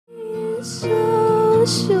so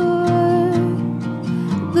sure,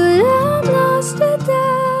 but I'm lost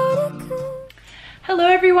without a clue. Hello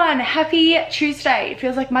everyone, happy Tuesday. It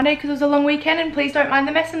feels like Monday because it was a long weekend, and please don't mind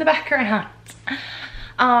the mess in the background.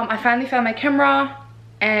 I finally found my camera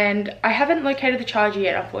and I haven't located the charger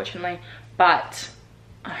yet, unfortunately, but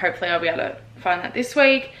hopefully I'll be able to find that this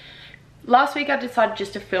week. Last week I decided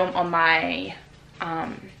just to film on my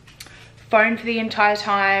phone for the entire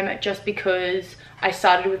time, just because I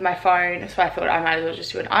started with my phone, so I thought I might as well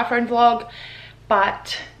just do an iPhone vlog.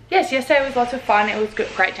 But yes, yesterday was lots of fun. It was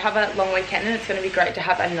great to have a long weekend, and it's going to be great to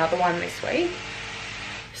have another one this week.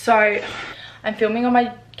 So I'm filming on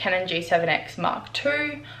my Canon G7X Mark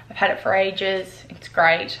II. I've had it for ages. It's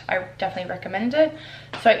great. I definitely recommend it.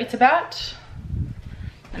 So it's about,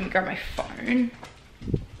 let me grab my phone.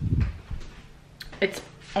 It's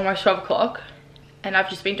almost 12 o'clock and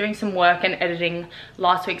I've just been doing some work and editing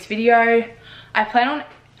last week's video. I plan on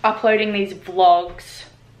uploading these vlogs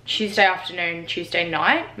Tuesday afternoon, Tuesday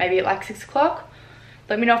night, maybe at like 6 o'clock.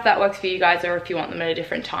 Let me know if that works for you guys or if you want them at a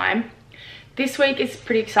different time. This week is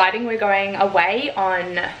pretty exciting. We're going away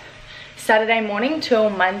on Saturday morning till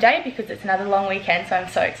Monday because it's another long weekend, so I'm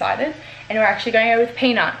so excited. And we're actually going over with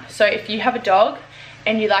Peanut. So if you have a dog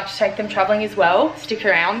and you'd like to take them traveling as well, stick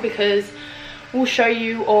around because we'll show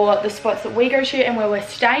you all the spots that we go to and where we're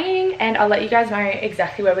staying, and I'll let you guys know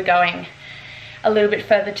exactly where we're going a little bit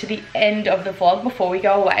further to the end of the vlog before we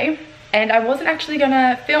go away. And I wasn't actually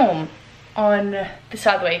gonna film on the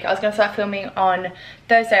start of the week. I was gonna start filming on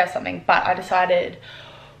Thursday or something, but I decided,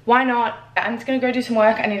 why not? I'm just gonna go do some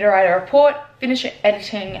work. I need to write a report, finish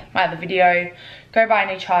editing my other video, go buy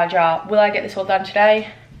a new charger. Will I get this all done today?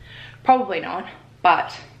 Probably not,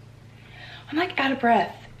 but I'm like out of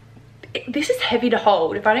breath. This is heavy to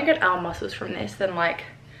hold. If I don't get arm muscles from this, then like,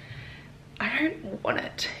 I don't want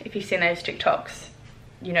it. If you've seen those TikToks,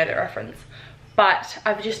 you know the reference. But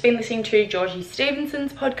I've just been listening to Georgie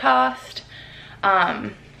Stevenson's podcast.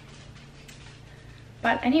 But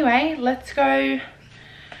anyway, let's go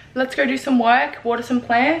do some work. What are some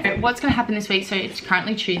plans? What's gonna happen this week? So it's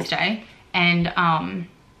currently Tuesday, and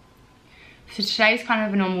so today's kind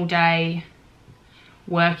of a normal day,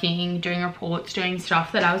 working, doing reports, doing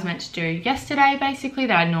stuff that I was meant to do yesterday, basically,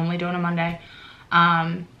 that I normally do on a Monday.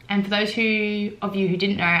 And for those of you who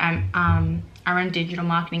didn't know, I run a digital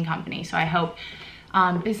marketing company, so I help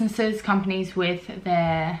businesses, companies with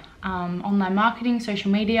their online marketing,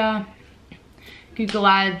 social media, Google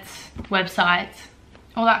ads, websites,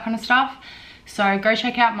 all that kind of stuff. So go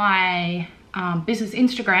check out my business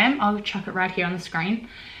Instagram. I'll chuck it right here on the screen.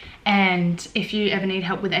 And if you ever need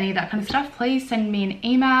help with any of that kind of stuff, please send me an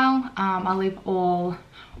email. I'll leave all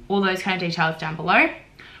those kind of details down below.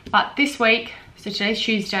 But this week, so today's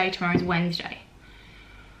Tuesday, tomorrow's Wednesday.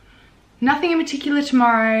 Nothing in particular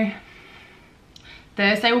tomorrow.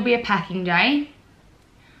 Thursday will be a packing day.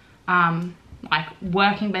 Like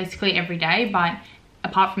working basically every day, but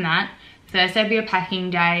apart from that, Thursday will be a packing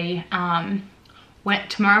day.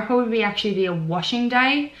 Tomorrow probably actually be a washing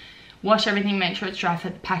day. Wash everything, make sure it's dry for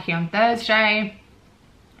the packing on Thursday.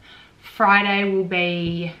 Friday will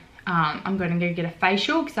be, I'm going to go get a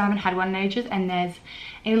facial because I haven't had one in ages, and there's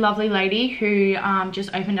a lovely lady who just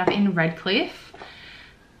opened up in Redcliffe.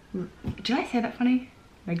 Did I say that funny?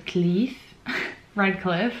 Redcliffe.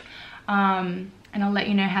 Redcliffe. And I'll let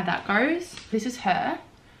you know how that goes. This is her.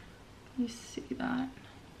 You see that?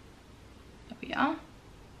 There we are.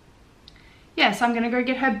 Yeah, so I'm gonna go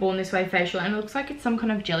get her Born This Way facial, and it looks like it's some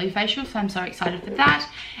kind of jelly facial, so I'm so excited for that.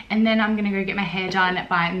 And then I'm gonna go get my hair done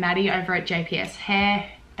by Maddie over at JPS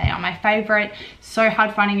Hair. They are my favorite. So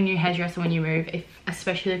hard finding a new hairdresser when you move,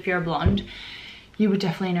 especially if you're a blonde. You would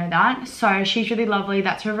definitely know that. So she's really lovely.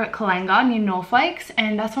 That's over at Kalanga near North Lakes,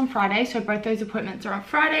 and that's on Friday. So both those appointments are on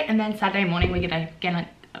Friday, and then Saturday morning we get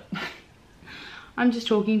I'm just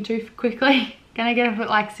talking too quickly. Gonna get up at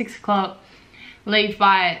like 6 o'clock. Leave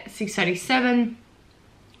by 6:37,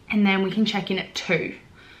 and then we can check in at 2.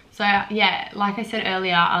 So yeah, like I said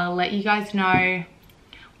earlier, I'll let you guys know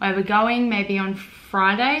where we're going, maybe on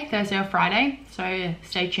Friday, Thursday or Friday, so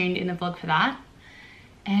stay tuned in the vlog for that.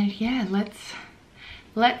 And yeah,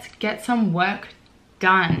 let's get some work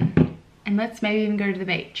done, and let's maybe even go to the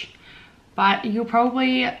beach. But you'll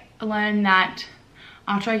probably learn that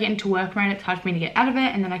after I get into work mode, it's hard for me to get out of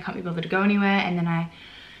it, and then I can't be bothered to go anywhere, and then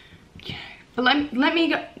but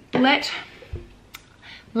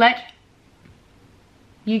let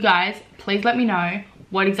you guys, please let me know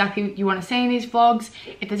what exactly you want to see in these vlogs.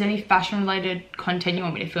 If there's any fashion related content you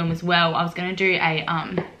want me to film as well. I was going to do a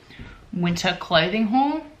winter clothing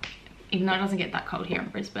haul, even though it doesn't get that cold here in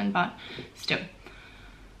Brisbane, but still.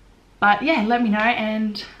 But yeah, let me know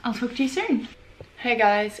and I'll talk to you soon. Hey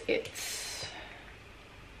guys, it's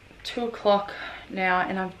 2 o'clock now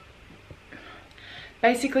and I've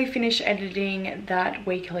basically finished editing that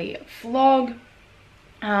weekly vlog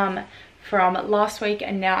from last week,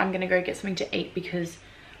 and now I'm gonna go get something to eat because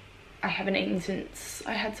I haven't eaten since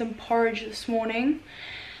I had some porridge this morning.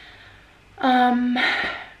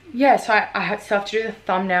 Yeah, so I still have to do the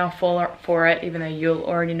thumbnail for it, even though you'll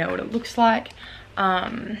already know what it looks like.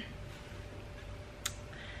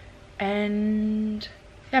 And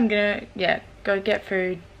yeah, I'm gonna go get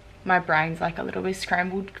food. My brain's like a little bit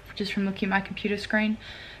scrambled just from looking at my computer screen,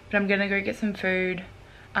 but I'm gonna go get some food,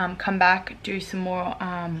 come back, do some more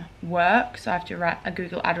work. So I have to write a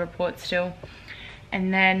Google ad report still,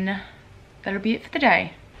 and then that'll be it for the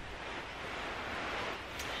day.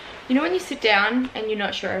 You know when you sit down and you're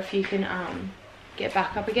not sure if you can get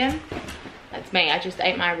back up again? That's me. I just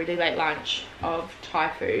ate my really late lunch of Thai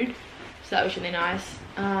food, so that was really nice.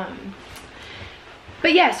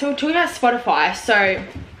 But yeah, so we're talking about Spotify. So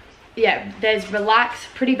yeah, there's Relax,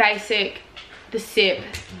 Pretty Basic, The Sip,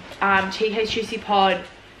 TK's Juicy Pod,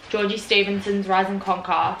 Georgie Stevenson's Rise and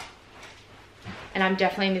Conquer, and I'm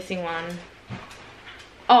definitely missing one.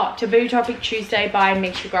 Oh, Taboo Topic Tuesday by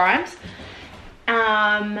Misha Grimes.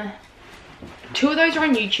 2 of those are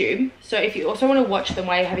on YouTube, so if you also want to watch them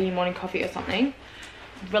while you're having your morning coffee or something,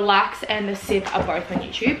 Relax and The Sip are both on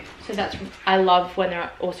YouTube. So that's, I love when they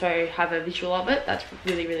also have a visual of it. That's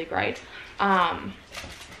really, really great. So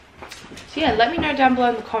yeah, let me know down below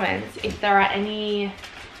in the comments if there are any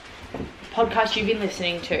podcasts you've been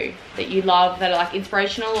listening to that you love, that are like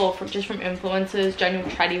inspirational or just from influencers, general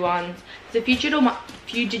chatty ones. There's a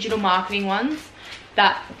few digital marketing ones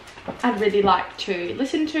that I'd really like to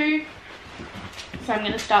listen to, so I'm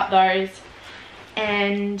going to start those.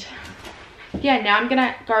 And yeah, now I'm going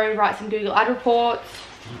to go write some Google ad reports.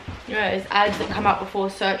 You know, there's ads that come up before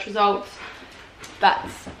search results,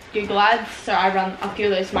 that's Google ads, so I run a few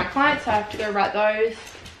of those for my clients, so I have to go write those.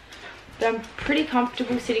 But I'm pretty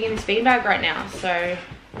comfortable sitting in this beanbag right now, so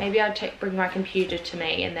maybe I'd bring my computer to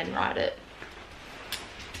me and then write it.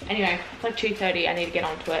 Anyway, it's like 2:30, I need to get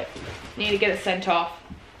onto it. I need to get it sent off,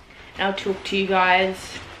 and I'll talk to you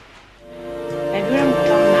guys maybe when I'm done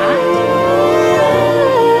that.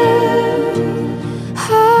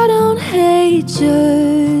 I don't hate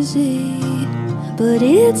Jersey, but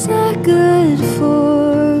it's not good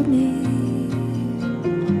for me.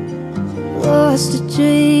 Lost a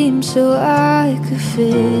dream so I could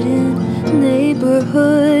fit in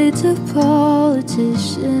neighborhoods of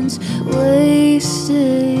politicians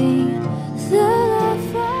wasting their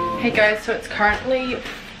life. Hey guys, so it's currently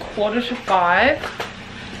 4:45.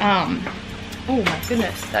 Oh my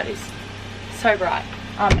goodness, that is so bright.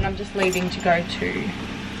 And I'm just leaving to go to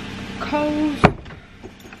Coles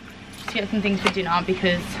to get some things for dinner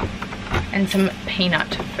and some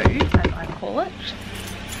peanut food, as I call it.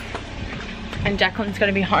 And Jacqueline's going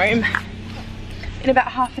to be home in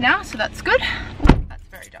about half an hour, so that's good. That's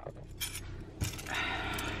very dark.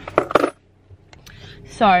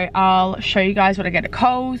 So I'll show you guys what I get at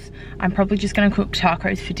Coles. I'm probably just going to cook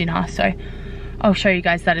tacos for dinner, so I'll show you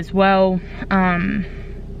guys that as well.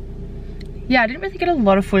 Yeah, I didn't really get a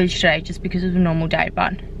lot of footage today just because it was a normal day,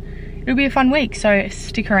 but it'll be a fun week, so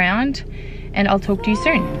stick around and I'll talk to you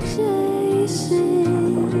soon.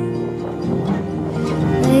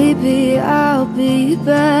 Maybe I'll be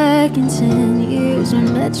back in 10 years when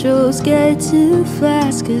metros get too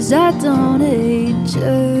fast, 'cause I don't hate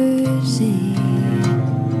Jersey.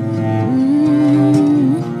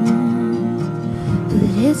 But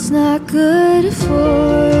it's not good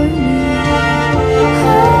for me.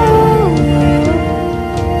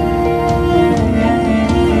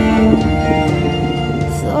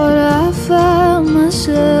 Thought I found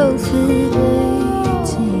myself at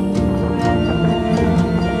 18.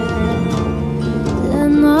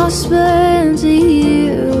 Then I spent a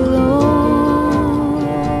year alone.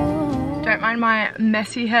 Don't mind my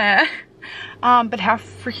messy hair. But how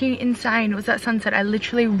freaking insane was that sunset? I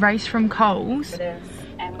literally raced from Coles.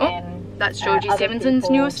 Oh, that's Georgie Stevenson's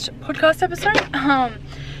newest podcast episode.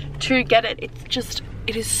 To get it.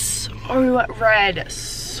 It is so red,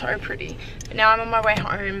 so pretty. But now I'm on my way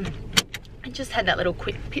home. I just had that little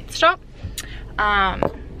quick pit stop.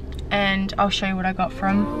 And I'll show you what I got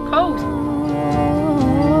from Coles.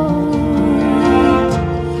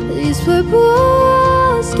 These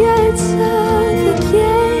purples get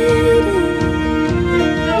suffocated.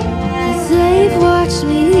 They've watched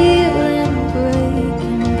me heal and break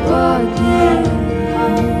and brought me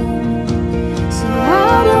home. So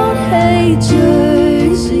I don't hate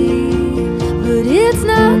Jersey, but it's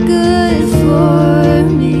not good for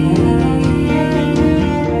me.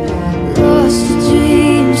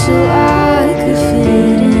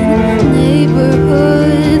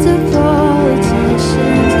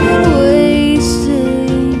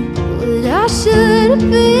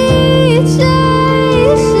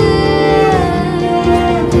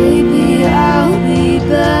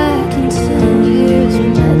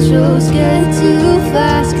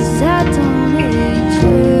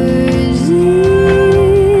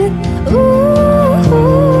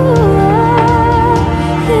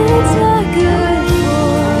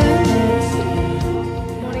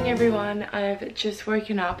 just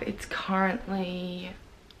woken up. It's currently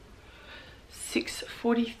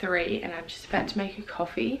 6:43 and I'm just about to make a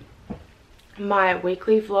coffee. My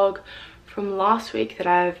weekly vlog from last week that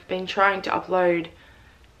I've been trying to upload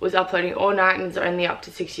was uploading all night and it's only up to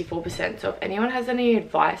 64%. So if anyone has any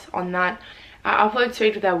advice on that, our upload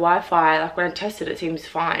speed with our Wi-Fi, like when I tested it, seems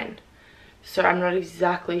fine. So I'm not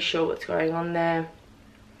exactly sure what's going on there.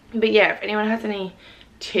 But yeah, if anyone has any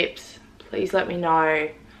tips, please let me know.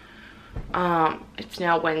 It's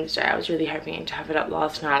now Wednesday. I was really hoping to have it up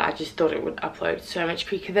last night. I just thought it would upload so much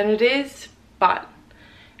quicker than it is. But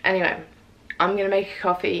anyway, I'm gonna make a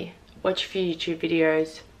coffee, watch a few YouTube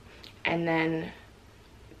videos, and then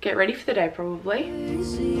get ready for the day probably.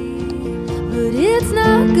 But it's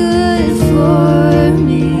not good for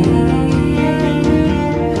me.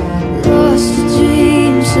 Lost a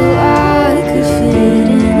dream so I could fit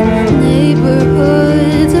in.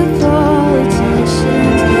 Neighborhoods of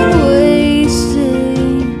politicians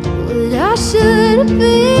wasting what I should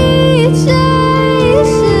be chasing.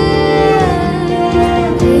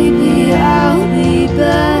 Maybe I'll be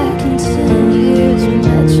back in 10 years when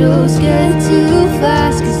metros get too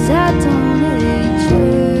fast, 'cause I don't hate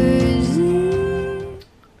Jersey.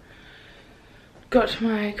 Got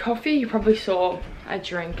my coffee. You probably saw I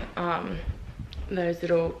drink those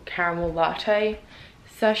little caramel latte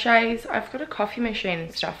sachets. I've got a coffee machine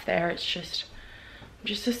and stuff there. It's just, I'm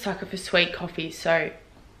just a sucker for sweet coffee, so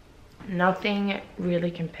nothing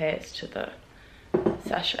really compares to the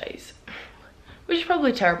sachets, which is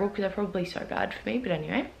probably terrible because they're probably so bad for me. But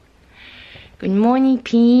anyway, good morning,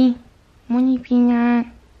 P. Morning, Peanut.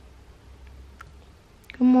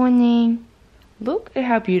 Good morning. Look at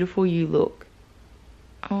how beautiful you look.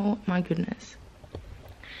 Oh my goodness.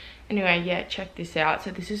 Anyway, yeah, check this out.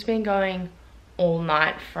 So this has been going all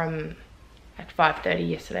night from like 5:30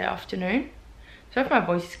 yesterday afternoon. So if my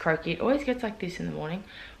voice is croaky, it always gets like this in the morning,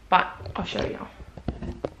 but I'll show you.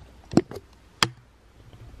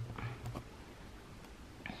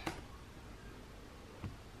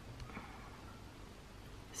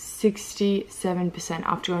 67%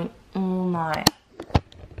 after going all night.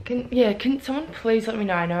 Can someone please let me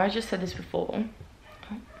know? I know I just said this before.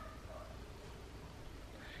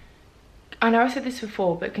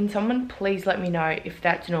 But can someone please let me know if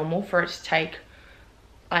that's normal for it to take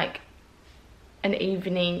like an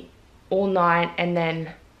evening all night and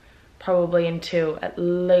then probably until at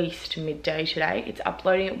least midday today. It's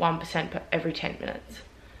uploading at 1% per every 10 minutes.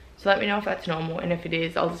 So let me know if that's normal, and if it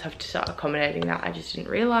is, I'll just have to start accommodating that. I just didn't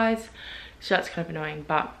realize, so that's kind of annoying.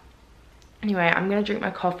 But anyway, I'm gonna drink my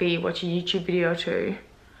coffee, watch a YouTube video or two,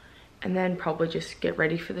 and then probably just get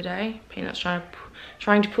ready for the day. Peanut's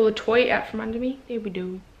trying to pull a toy out from under me. There we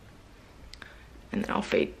do. And then I'll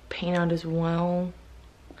feed Peanut as well.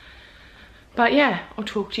 But yeah, I'll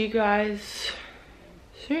talk to you guys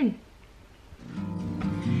soon.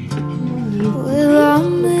 Well, I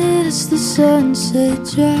miss the sunset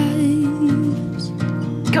drives.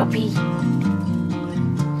 Go Pea.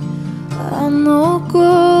 I know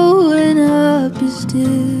growing up is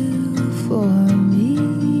due for me,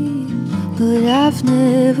 but I've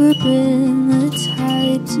never been the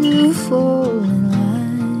type to fall in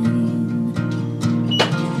line.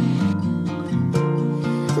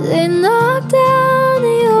 They knocked down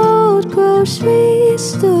the old grocery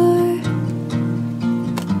store,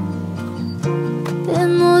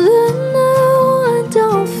 and more than now I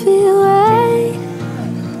don't feel right.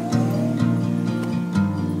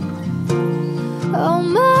 Oh,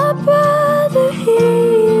 my brother, he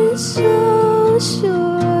is so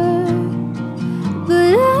sure,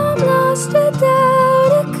 but I'm lost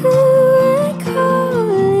without a clue and call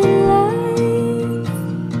it life.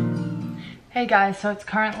 Hey guys, so it's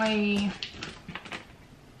currently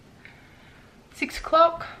 6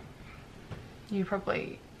 o'clock. You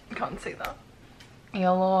probably can't see that.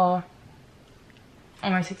 Yellow.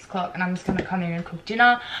 Almost 6 o'clock, and I'm just gonna come here and cook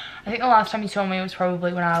dinner. I think the last time you saw me was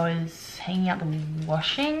probably when I was hanging out the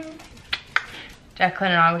washing. Declan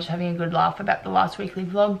and I were just having a good laugh about the last weekly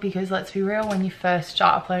vlog, because let's be real, when you first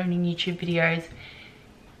start uploading YouTube videos,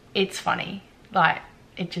 it's funny. Like,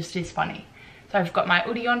 it just is funny. So I've got my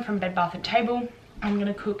hoodie on from Bed Bath & Table. I'm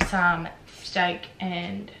gonna cook some steak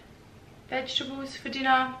and vegetables for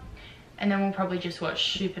dinner, and then we'll probably just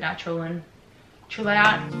watch Supernatural and chill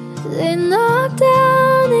out. They knocked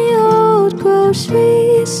down the old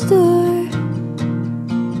grocery store,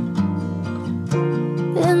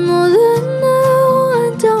 and more than now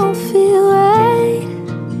I don't feel right.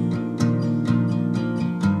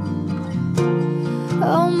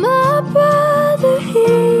 Oh, my brother, he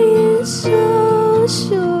is so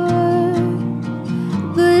sure,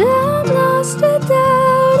 but I'm lost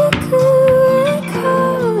without a clue.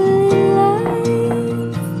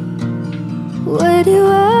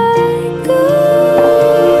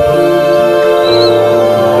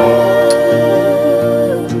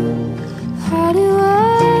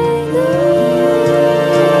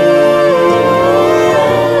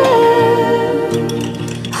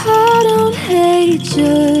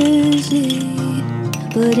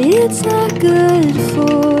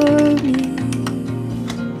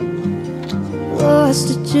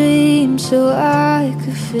 so I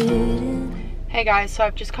could fit in. Hey guys, so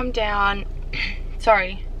I've just come down.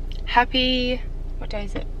 Sorry. Happy, what day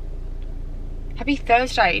is it? Happy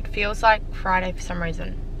Thursday. It feels like Friday for some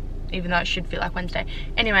reason, even though it should feel like Wednesday.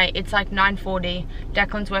 Anyway, it's like 9:40.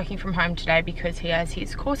 Declan's working from home today because he has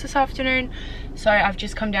his course this afternoon. So I've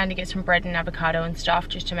just come down to get some bread and avocado and stuff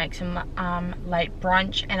just to make some late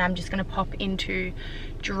brunch. And I'm just gonna pop into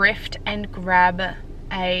Drift and grab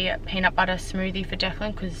a peanut butter smoothie for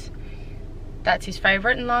Declan because that's his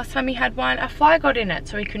favorite, and last time he had one, a fly got in it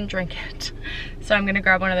so he couldn't drink it. So I'm gonna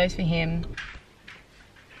grab one of those for him.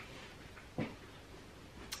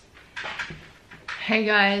 Hey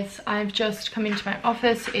guys, I've just come into my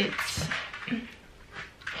office. It's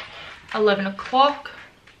 11 o'clock.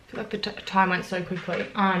 I feel like the time went so quickly.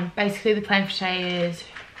 Basically the plan for today is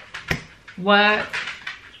work,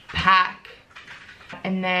 pack,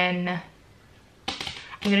 and then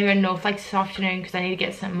I'm gonna go to North Lakes this afternoon because I need to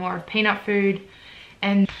get some more of peanut food.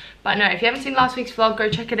 But no, if you haven't seen last week's vlog,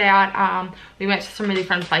 go check it out. We went to some really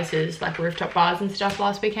fun places like rooftop bars and stuff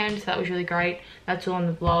last weekend, so that was really great. That's all on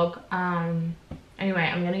the vlog. Anyway,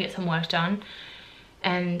 I'm gonna get some work done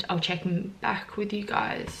and I'll check back with you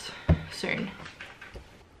guys soon.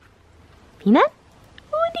 Peanut?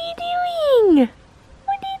 What are you doing?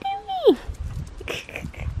 What are you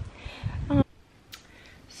doing?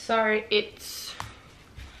 So it's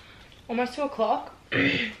almost 2 o'clock.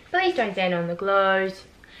 Please don't stand on the glows.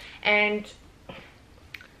 And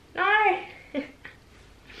no,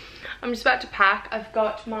 I'm just about to pack. I've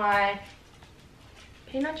got my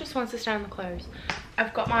Peanut just wants to stay on the clothes.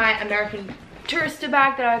 I've got my American Tourister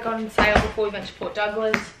bag that I got on sale before we went to Port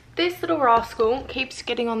Douglas. This little rascal keeps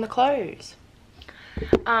getting on the clothes.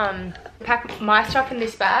 Pack my stuff in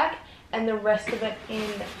this bag and the rest of it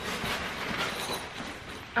in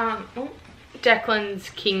Declan's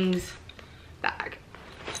King's bag.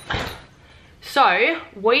 So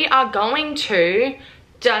we are going to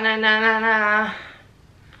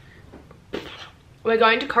we're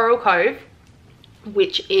going to Coral Cove,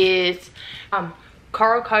 which is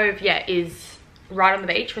Coral Cove, yeah, is right on the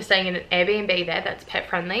beach. We're staying in an Airbnb there that's pet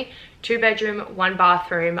friendly, 2-bedroom, 1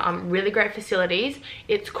 bathroom, really great facilities.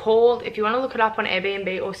 It's called, if you want to look it up on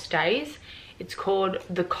Airbnb or Stays, it's called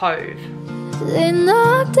The Cove. They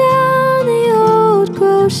knocked down the old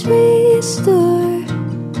grocery store,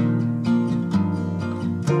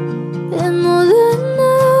 and more than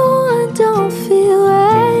now I don't feel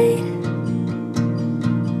right.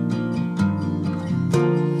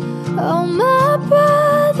 Oh, my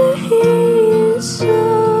brother, he is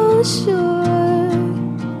so sure,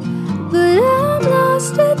 but I'm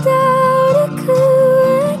lost without a clue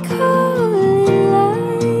and call it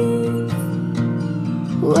life.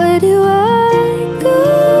 Where do I go?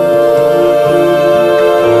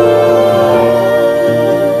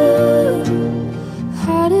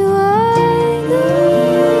 How do I know?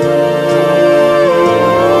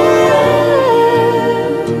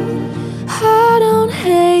 I don't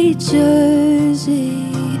hate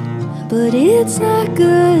Jersey, but it's not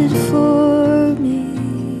good for me.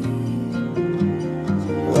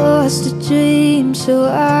 Lost a dream so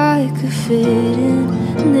I could fit in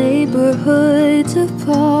neighborhoods of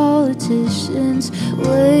politicians,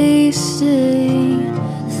 wasting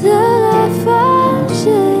the life I'm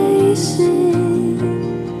chasing.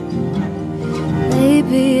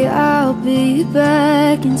 Maybe I'll be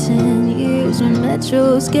back in 10 years when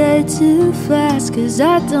metros get too fast, 'cause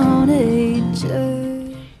I don't hate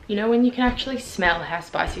Jersey. You know when you can actually smell how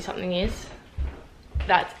spicy something is?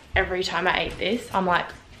 That's every time I eat this, I'm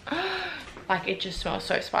like, like it just smells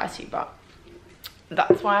so spicy, but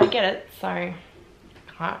that's why I get it, so I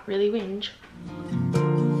can't really whinge.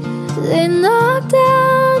 They knocked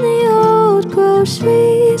down the old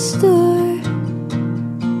grocery store,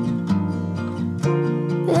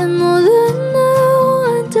 and more than now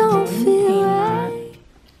I don't feel right.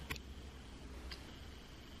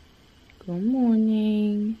 Good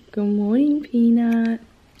morning. Good morning, Peanut.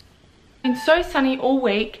 It's so sunny all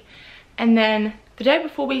week, and then the day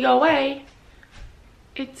before we go away,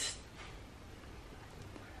 it's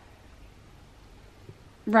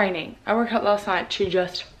raining. I woke up last night to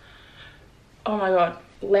just, oh my god,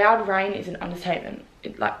 loud rain is an understatement.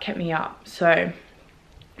 It like kept me up. So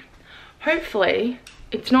hopefully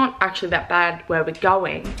it's not actually that bad where we're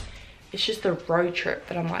going. It's just the road trip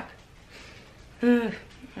that I'm like, I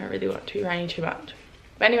don't really want it to be raining too much.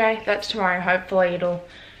 But anyway, that's tomorrow. Hopefully it'll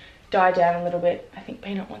die down a little bit. I think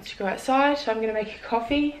Peanut wants to go outside, so I'm gonna make a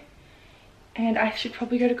coffee, and I should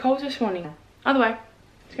probably go to Coles this morning. Either way,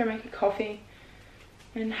 let's go make a coffee.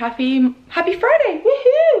 And happy Friday,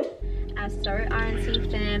 woohoo! As so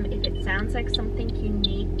RNC fam, if it sounds like something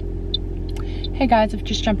unique Hey guys, I've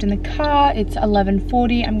just jumped in the car. It's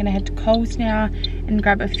 11:40. I'm gonna head to Coles now and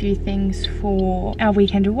grab a few things for our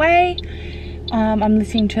weekend away. I'm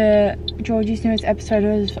listening to Georgie's newest episode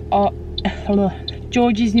of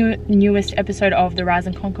newest episode of the Rise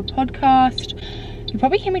and Conquer podcast. You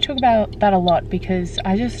probably hear me talk about that a lot because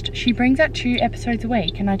she brings out 2 episodes a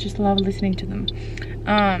week and I just love listening to them.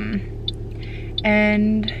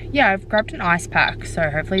 And yeah, I've grabbed an ice pack, so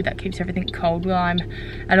hopefully that keeps everything cold while I'm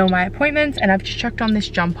at all my appointments. And I've just chucked on this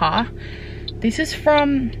jumper. This is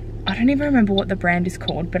from, I don't even remember what the brand is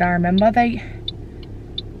called, but I remember I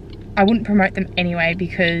wouldn't promote them anyway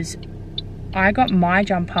because I got my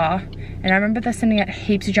jumper and I remember they're sending out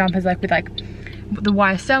heaps of jumpers like with like the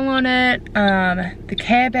YSL on it, the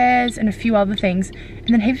Care Bears and a few other things, and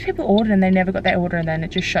then heaps of people ordered and they never got their order and then it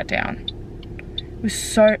just shut down.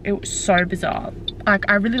 It was so bizarre. Like,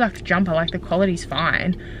 I really like the jumper, like the quality's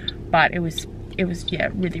fine, but it was yeah,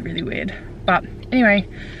 really weird. But anyway,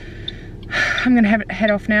 I'm gonna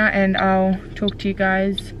head off now and I'll talk to you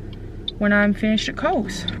guys when I'm finished at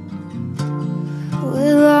Coles.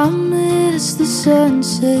 Well, I miss the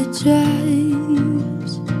sunset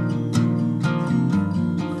drives.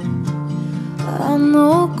 I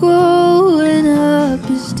know growing up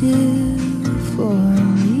is due for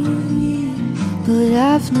me, but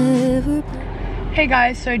I've never. Hey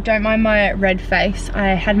guys, so don't mind my red face. I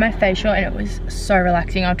had my facial and it was so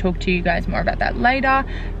relaxing. I'll talk to you guys more about that later,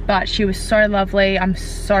 but she was so lovely. I'm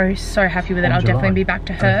so happy with it. I'll definitely be back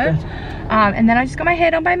to her. And then I just got my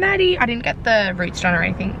hair done by Maddie. I didn't get the roots done or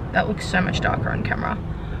anything. That looks so much darker on camera,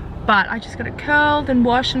 but I just got it curled and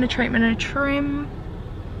washed and a treatment and a trim.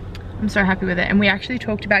 I'm so happy with it. And we actually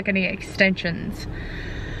talked about getting extensions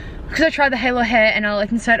because I tried the halo hair, and I'll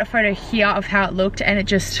insert a photo here of how it looked, and it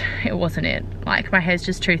wasn't it. Like, my hair's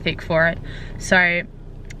just too thick for it. So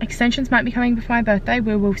extensions might be coming before my birthday,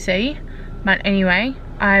 we will see. But anyway,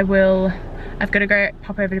 I've got to go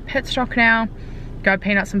pop over to Petstock now, grab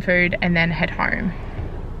Peanut some food, and then head home.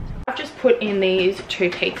 I've just put in these 2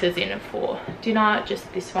 pizzas in for dinner,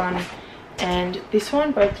 just this one and this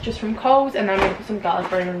one, both just from Coles, and then I'm gonna put some garlic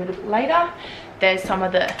bread in a little bit later. There's some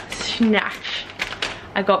of the snacks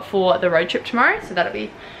I got for the road trip tomorrow, so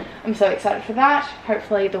I'm so excited for that.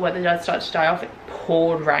 Hopefully the weather does start to die off. It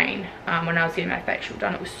poured rain when I was getting my facial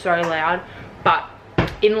done. It was so loud, but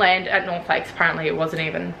inland at North Lakes apparently it wasn't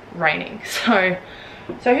even raining, so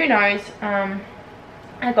who knows. I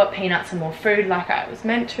got Peanut some more food like I was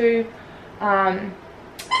meant to, and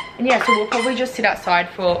yeah, so we'll probably just sit outside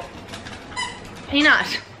for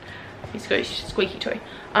Peanut. He's got his squeaky toy.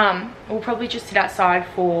 We'll probably just sit outside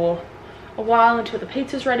for a while until the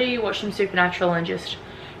pizza's ready, watch some Supernatural, and just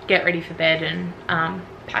get ready for bed and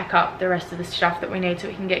pack up the rest of the stuff that we need so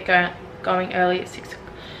we can get going early at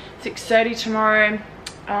 6:30 tomorrow.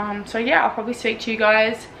 So yeah, I'll probably speak to you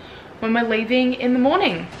guys when we're leaving in the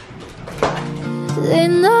morning. They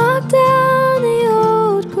knock down the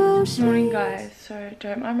old grocery. Morning guys, so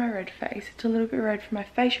don't mind my red face. It's a little bit red from my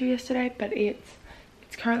facial yesterday, but it's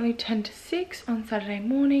currently 10 to 6 on Saturday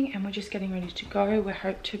morning and we're just getting ready to go. We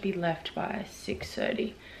hope to be left by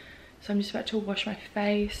 6:30. So I'm just about to wash my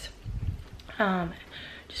face,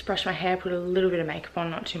 just brush my hair, put a little bit of makeup on,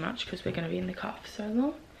 not too much because we're going to be in the car for so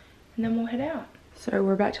long, and then we'll head out. So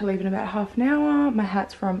we're about to leave in about half an hour. My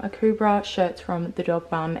hat's from Akubra, shirt's from The Dog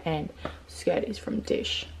Bum, and skirt is from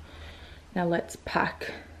Dish. Now let's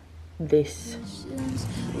pack this.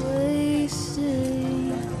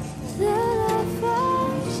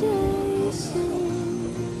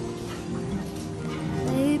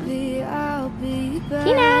 Maybe I'll be back.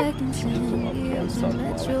 Yeah,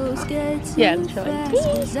 literally.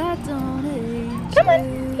 Come on,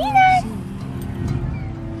 Peanut.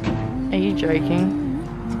 Are you joking?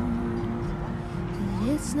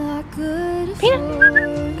 It's not good.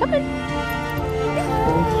 Peanut, come on.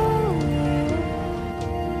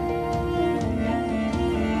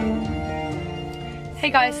 Hey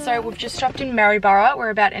guys, so we've just stopped in Maryborough. We're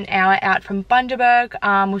about an hour out from Bundaberg.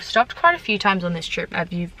 We've stopped quite a few times on this trip,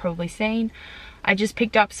 as you've probably seen. I just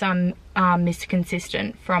picked up some Mr.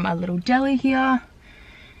 Consistent from a little deli here.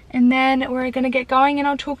 And then we're gonna get going and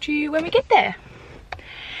I'll talk to you when we get there.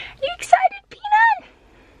 You excited, Peanut?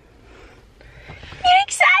 You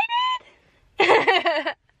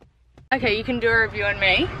excited? Okay, you can do a review on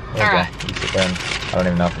me. Okay. Alright. I don't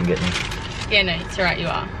even know if I'm getting. Yeah, no, it's alright, you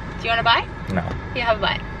are. Do you want a bite? No. Here, have a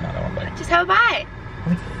bite. No, I don't want a bite. Just have a bite.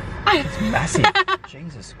 It's massive.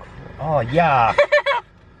 Jesus Christ. Oh, yeah.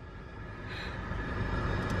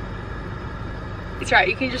 It's right,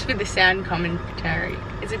 you can just be the sound commentary.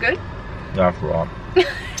 Is it good? That's right.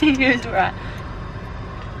 It is right.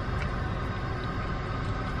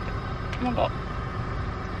 Oh my god.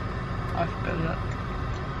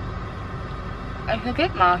 It's a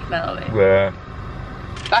bit marshmallowy. Yeah.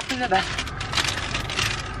 Back in the bag.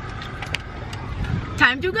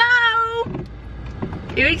 Time to go!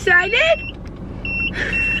 You excited?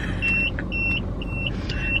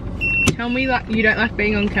 Tell me that you don't like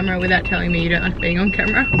being on camera without telling me you don't like being on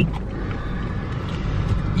camera.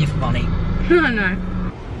 You're funny. I know.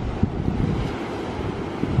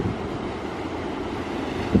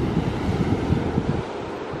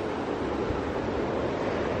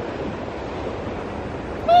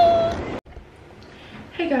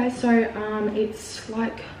 Hey guys, so it's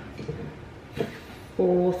like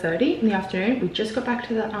 4:30 in the afternoon. We just got back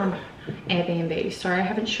to the Airbnb. Sorry I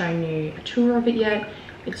haven't shown you a tour of it yet.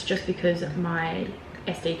 It's just because my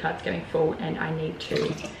SD card's getting full and I need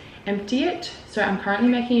to empty it. So I'm currently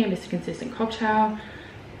making a Mr. Consistent cocktail.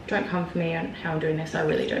 Don't come for me on how I'm doing this. I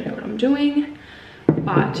really don't know what I'm doing.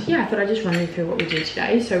 But yeah, I thought I'd just run you through what we did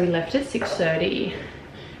today. So we left at 6:30.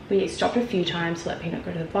 We stopped a few times to let Peanut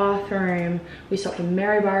go to the bathroom. We stopped at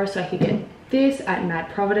Maryborough so I could get this at Mad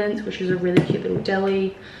Providence, which is a really cute little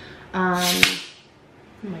deli. Oh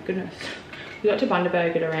my goodness. We got to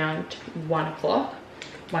Bundaberg at around 1 o'clock,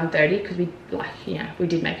 1:30, because we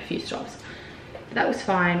did make a few stops. But that was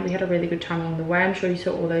fine. We had a really good time along the way. I'm sure you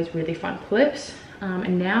saw all those really fun clips.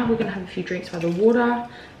 And now we're gonna have a few drinks by the water.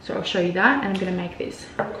 So I'll show you that, and I'm gonna make this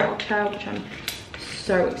cocktail, which I'm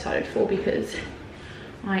so excited for because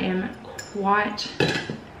I am quite,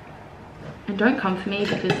 and don't come for me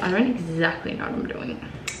because I don't exactly know what I'm doing.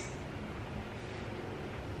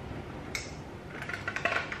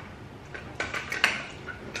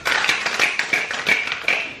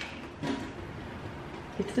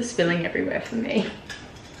 It's the spilling everywhere for me.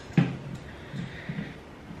 How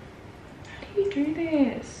do you do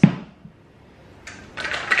this?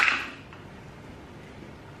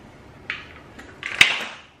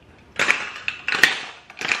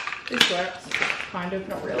 This works, kind of,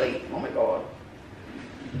 not really. Oh my god.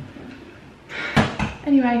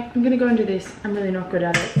 Anyway, I'm gonna go and do this. I'm really not good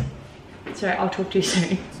at it. So I'll talk to you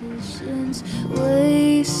soon.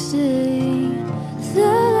 Wasting the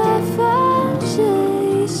life I'm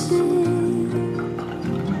chasing.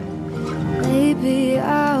 Maybe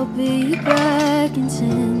I'll be back in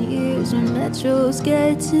 10 years when metros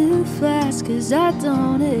get too fast, 'cause I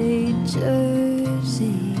don't hate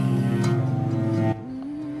Jersey.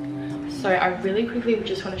 So I really quickly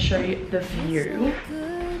just want to show you the view.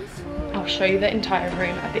 I'll show you the entire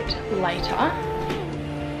room a bit later.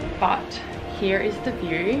 But here is the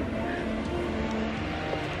view.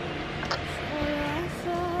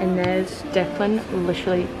 And there's Declan,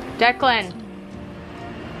 literally. Declan!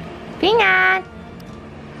 Peanut!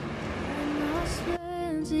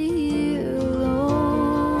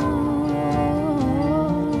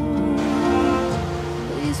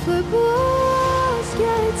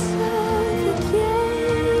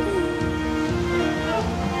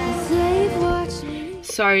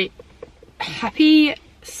 So, happy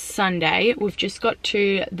Sunday. We've just got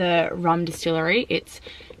to the rum distillery. It's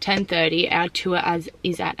 10:30. Our tour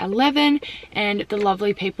is at 11, and the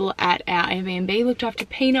lovely people at our Airbnb looked after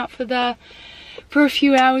Peanut for a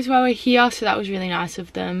few hours while we're here, so that was really nice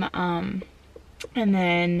of them. And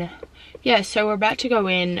then yeah, so we're about to go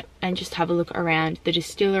in and just have a look around the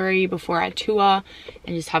distillery before our tour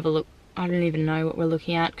and just have a look. I don't even know what we're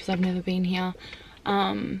looking at because I've never been here.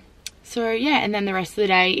 So yeah, and then the rest of the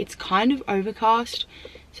day it's kind of overcast,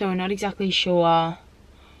 so we're not exactly sure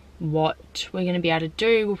what we're going to be able to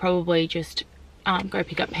do. We'll probably just go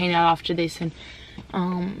pick up Peanut after this and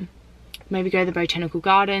maybe go to the botanical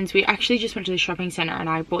gardens. We actually just went to the shopping centre and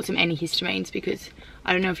I bought some antihistamines because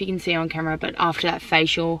I don't know if you can see on camera, but after that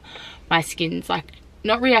facial my skin's like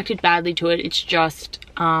not reacted badly to it. It's just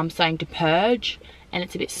starting to purge and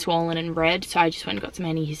it's a bit swollen and red, so I just went and got some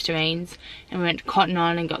antihistamines and we went to Cotton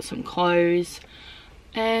On and got some clothes.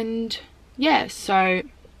 And yeah, so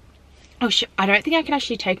oh shit, I don't think I can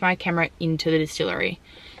actually take my camera into the distillery,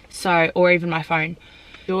 so, or even my phone.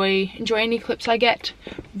 Enjoy any clips I get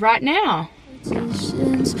right now.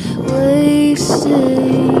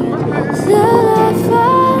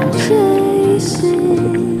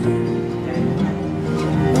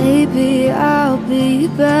 Maybe I'll be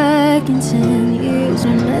back in 10 years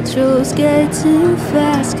when metros get too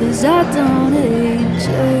fast, 'cause I don't hate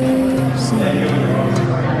Jersey.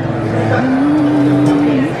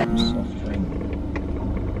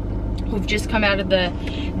 We've just come out of the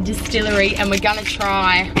distillery and we're gonna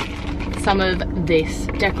try some of this.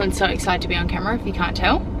 Declan's so excited to be on camera, if you can't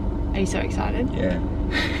tell. Are you so excited? Yeah.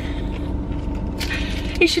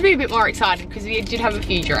 He should be a bit more excited because we did have a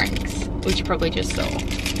few drinks, which you probably just saw.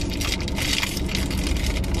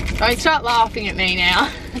 Don't start laughing at me now.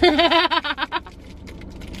 Have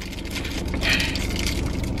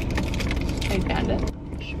you found it?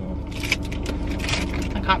 Sure.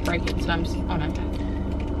 I can't break it, so I'm just, oh no.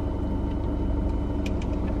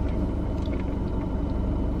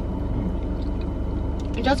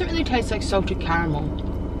 It doesn't really taste like salted caramel.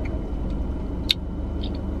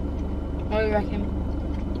 What do you reckon?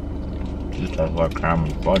 It just tastes like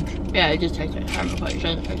caramel fudge. Yeah, it just tastes like caramel fudge. It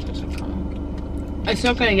doesn't taste like caramel. It's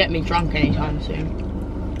not going to get me drunk anytime soon.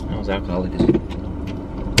 How much alcohol is it?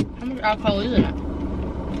 How much alcohol is in it?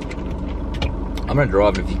 I'm gonna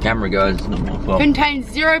drive it if your camera goes. It's not my fault. Contains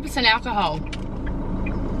 0% alcohol.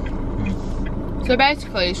 So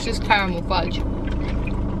basically, it's just caramel fudge.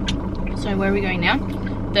 So where are we going now?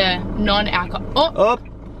 The non-alcohol. Oh!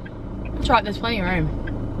 That's right, there's plenty of room.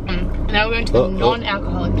 Now we're going to the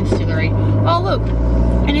non-alcoholic distillery. Oh look,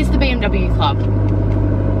 and it's the BMW Club.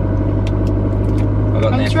 I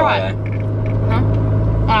got That's an right. Huh?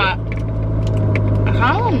 Alright. I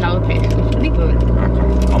kind of want another piece. It's pretty good.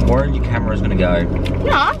 Okay. I'm worried your camera's gonna go.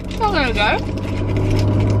 No, it's not gonna go.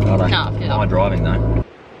 No, No, am I driving though?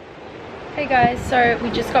 Hey guys, so we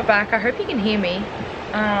just got back. I hope you can hear me.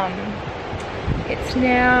 It's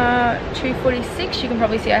now 2:46. You can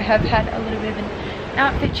probably see I have had a little bit of an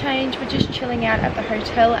outfit change. We're just chilling out at the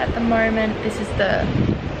hotel at the moment. This is the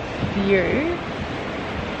view.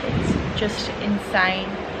 It's just insane.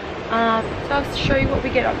 So I'll show you what we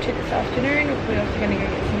get up to this afternoon. We're also going to go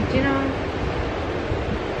get some dinner.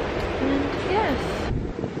 And yes.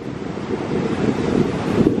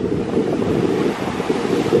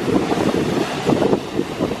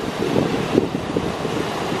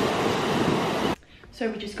 So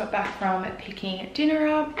we just got back from picking dinner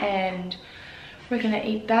up and we're gonna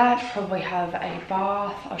eat that, probably have a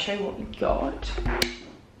bath. I'll show you what we got.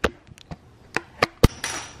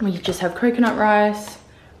 We just have coconut rice,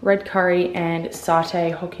 red curry and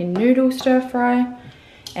satay Hokkien noodle stir fry.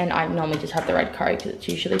 And I normally just have the red curry because it's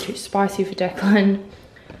usually too spicy for Declan.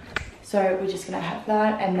 So we're just gonna have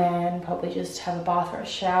that and then probably just have a bath or a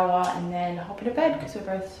shower and then hop into bed because we're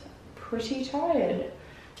both pretty tired.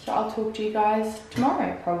 So I'll talk to you guys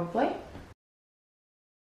tomorrow probably.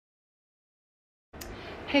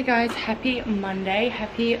 Hey guys, happy Monday,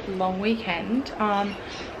 happy long weekend.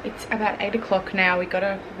 It's about 8 o'clock now. We got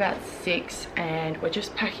up about 6 and we're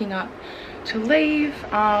just packing up to leave.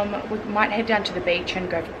 We might head down to the beach and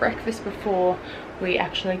go for breakfast before we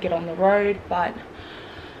actually get on the road, but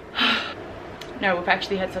no, we've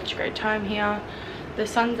actually had such a great time here. The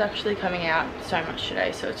sun's actually coming out so much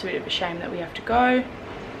today, so it's a bit of a shame that we have to go.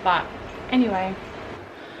 But anyway,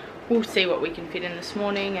 we'll see what we can fit in this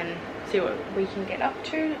morning and see what we can get up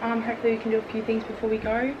to. Hopefully we can do a few things before we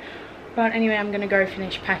go. But anyway, I'm gonna go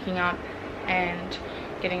finish packing up and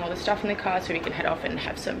getting all the stuff in the car so we can head off and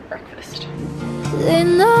have some breakfast. They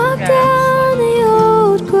knocked down the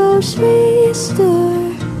old grocery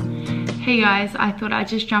store. Hey guys, I thought I'd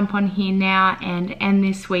just jump on here now and end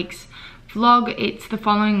this week's vlog. It's the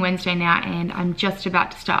following Wednesday now and I'm just about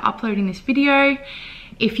to start uploading this video.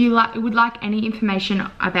 If you would like any information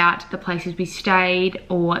about the places we stayed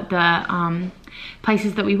or the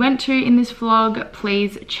places that we went to in this vlog,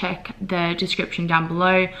 please check the description down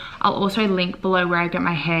below. I'll also link below where I got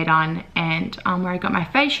my hair done and where I got my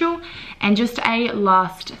facial. And just a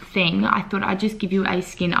last thing, I thought I'd just give you a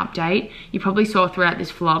skin update. You probably saw throughout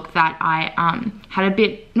this vlog that I had a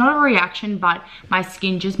bit, not a reaction, but my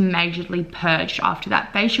skin just majorly purged after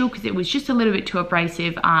that facial because it was just a little bit too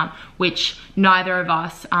abrasive, which neither of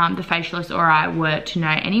us, the facialist or I, were to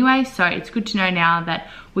know anyway. So it's good to know now that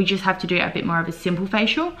we just have to do a bit more of a simple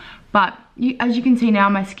facial. But as you can see now,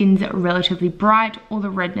 my skin's relatively bright. All the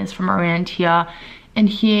redness from around here and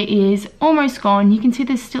here is almost gone. You can see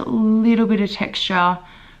there's still a little bit of texture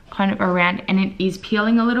kind of around and it is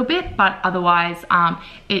peeling a little bit, but otherwise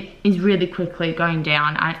it is really quickly going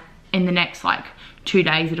down. In the next like 2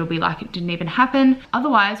 days it'll be like it didn't even happen.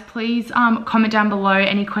 Otherwise, please comment down below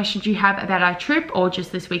any questions you have about our trip or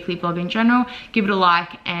just this weekly vlog in general. Give it a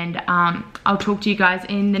like and I'll talk to you guys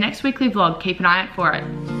in the next weekly vlog. Keep an eye out for it.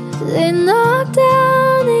 They knocked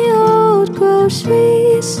down the old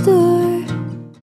grocery store.